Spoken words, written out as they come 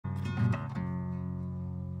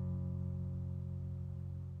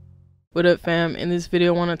What up, fam? In this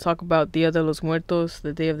video I want to talk about Dia de los Muertos,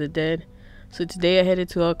 the Day of the Dead. So today I headed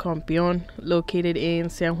to El Campeón, located in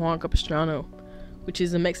San Juan Capistrano, which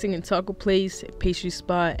is a Mexican taco place, a pastry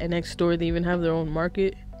spot, and next door they even have their own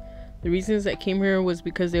market. The reasons I came here was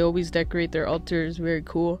because they always decorate their altars very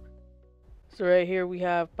cool. So right here we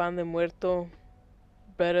have Pan de Muerto,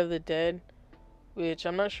 bread of the dead, which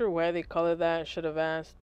I'm not sure why they call it that. I should have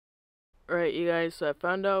asked. Alright, you guys, so I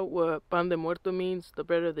found out what Pan de Muerto means, the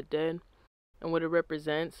bread of the dead, and what it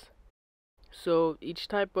represents. So each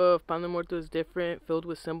type of Pan de Muerto is different, filled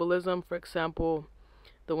with symbolism. For example,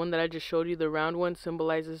 the one that I just showed you, the round one,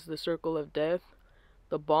 symbolizes the circle of death.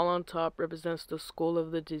 The ball on top represents the skull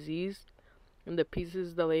of the deceased, and the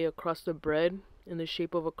pieces that lay across the bread in the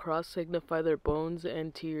shape of a cross signify their bones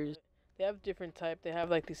and tears. They have different type. They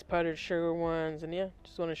have like these powdered sugar ones, and yeah,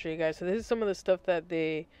 just want to show you guys. So this is some of the stuff that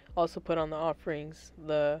they also put on the offerings,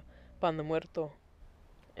 the Pan de Muerto.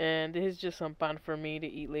 And this is just some pan for me to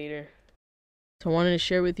eat later. So I wanted to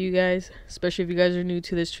share with you guys, especially if you guys are new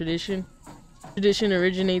to this tradition. Tradition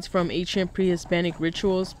originates from ancient pre-Hispanic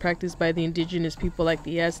rituals practiced by the indigenous people like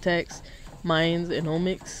the Aztecs, Mayans, and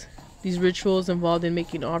Olmecs. These rituals involved in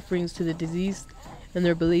making offerings to the deceased and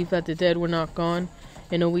their belief that the dead were not gone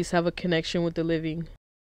and always have a connection with the living.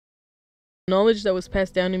 The knowledge that was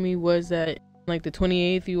passed down to me was that like the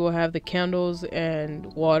 28th you will have the candles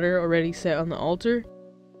and water already set on the altar.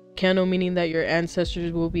 Candle meaning that your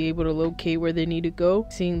ancestors will be able to locate where they need to go,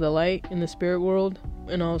 seeing the light in the spirit world.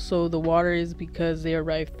 And also the water is because they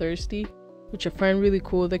arrive thirsty, which I find really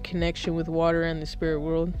cool, the connection with water and the spirit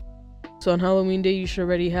world. So on Halloween day you should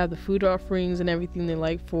already have the food offerings and everything they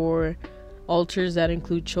like for altars that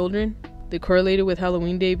include children. They correlated with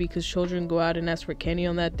Halloween day because children go out and ask for candy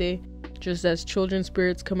on that day, just as children's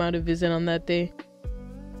spirits come out to visit on that day.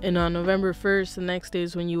 And on November 1st, the next day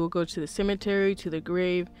is when you will go to the cemetery, to the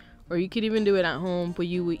grave, or you could even do it at home, but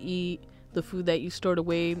you would eat the food that you stored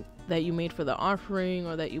away, that you made for the offering,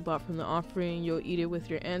 or that you bought from the offering. You'll eat it with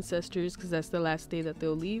your ancestors because that's the last day that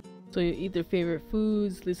they'll leave. So you eat their favorite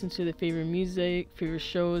foods, listen to their favorite music, favorite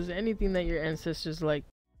shows, anything that your ancestors like.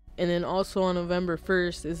 And then also on November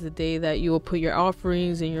 1st is the day that you will put your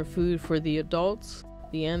offerings and your food for the adults,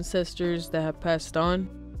 the ancestors that have passed on.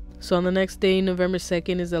 So on the next day, November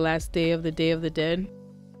 2nd, is the last day of the Day of the Dead.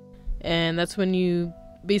 And that's when you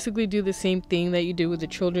basically do the same thing that you do with the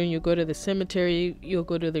children. You'll go to the cemetery, you'll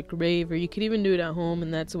go to the grave, or you could even do it at home.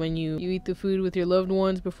 And that's when you eat the food with your loved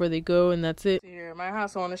ones before they go, and that's it. Here at my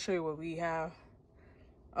house, I want to show you what we have.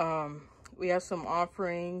 We have some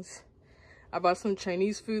offerings. I bought some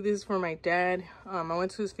Chinese food. This is for my dad. I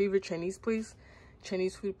went to his favorite Chinese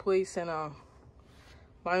food place, and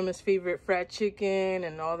bought him his favorite fried chicken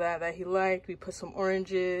and all that he liked. We put some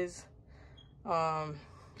oranges, and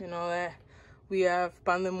all that. We have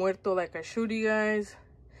Pan de Muerto like I showed you guys.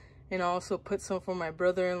 And I also put some for my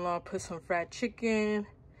brother-in-law, put some fried chicken.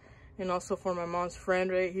 And also for my mom's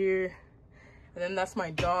friend right here. And then that's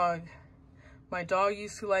my dog. My dog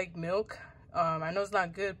used to like milk. I know it's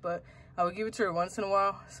not good, but I would give it to her once in a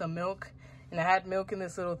while, some milk. And I had milk in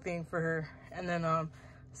this little thing for her. And then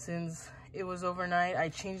since it was overnight, I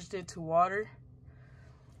changed it to water.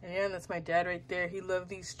 And yeah, that's my dad right there. He loved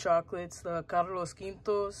these chocolates, the Carlos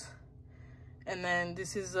Quintos. And then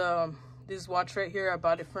this is this watch right here. I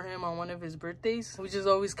bought it for him on one of his birthdays. We just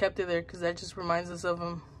always kept it there because that just reminds us of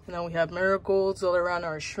him. And then we have marigolds all around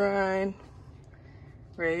our shrine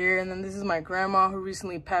right here. And then this is my grandma who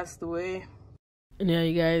recently passed away. And yeah,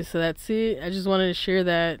 you guys, so that's it. I just wanted to share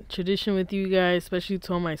that tradition with you guys, especially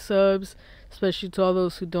to all my subs, especially to all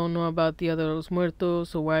those who don't know about Dia de los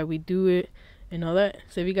Muertos or why we do it and all that.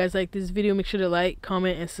 So if you guys like this video, make sure to like,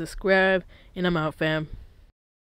 comment, and subscribe. And I'm out, fam.